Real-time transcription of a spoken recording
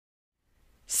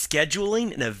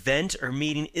Scheduling an event or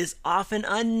meeting is often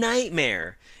a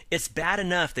nightmare. It's bad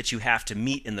enough that you have to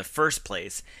meet in the first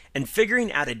place, and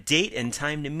figuring out a date and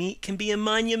time to meet can be a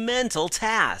monumental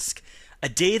task. A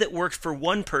day that works for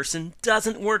one person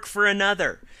doesn't work for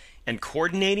another, and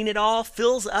coordinating it all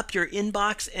fills up your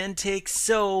inbox and takes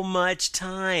so much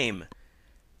time.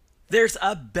 There's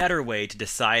a better way to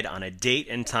decide on a date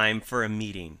and time for a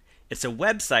meeting. It's a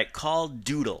website called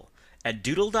Doodle. At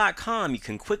doodle.com, you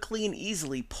can quickly and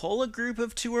easily poll a group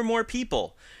of 2 or more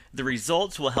people. The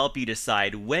results will help you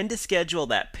decide when to schedule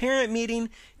that parent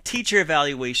meeting, teacher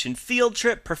evaluation, field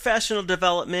trip, professional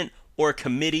development, or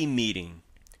committee meeting.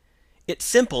 It's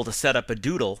simple to set up a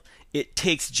Doodle. It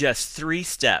takes just 3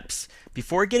 steps.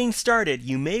 Before getting started,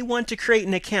 you may want to create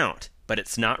an account, but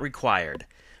it's not required.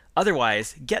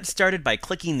 Otherwise, get started by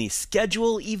clicking the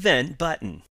Schedule Event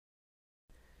button.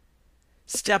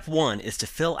 Step 1 is to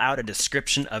fill out a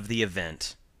description of the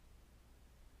event.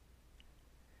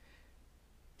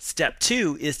 Step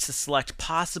 2 is to select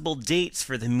possible dates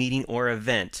for the meeting or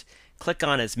event. Click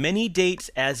on as many dates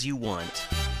as you want.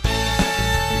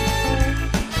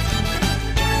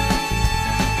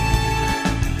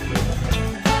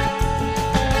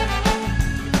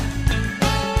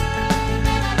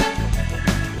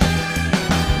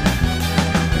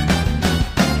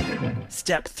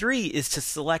 Step 3 is to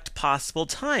select possible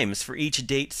times for each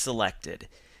date selected.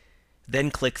 Then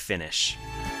click Finish.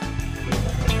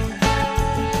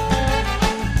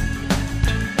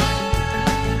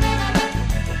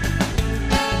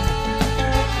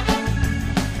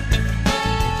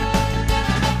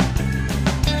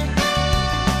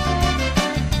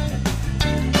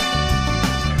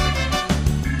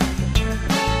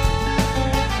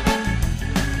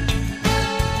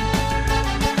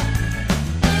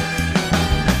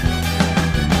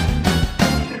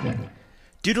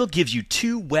 Doodle gives you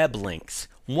 2 web links,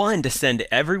 one to send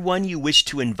to everyone you wish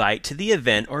to invite to the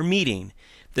event or meeting.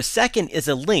 The second is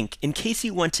a link in case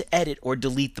you want to edit or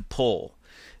delete the poll.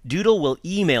 Doodle will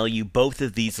email you both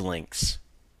of these links.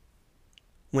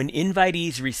 When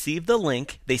invitees receive the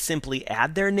link, they simply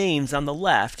add their names on the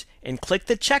left and click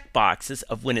the check boxes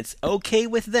of when it's okay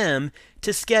with them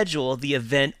to schedule the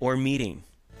event or meeting.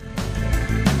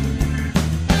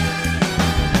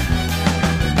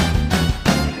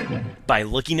 By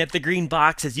looking at the green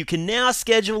boxes, you can now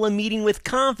schedule a meeting with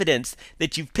confidence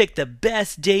that you've picked the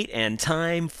best date and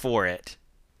time for it.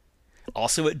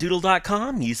 Also at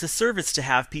Doodle.com, use the service to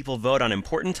have people vote on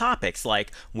important topics like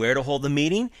where to hold the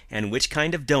meeting and which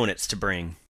kind of donuts to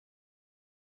bring.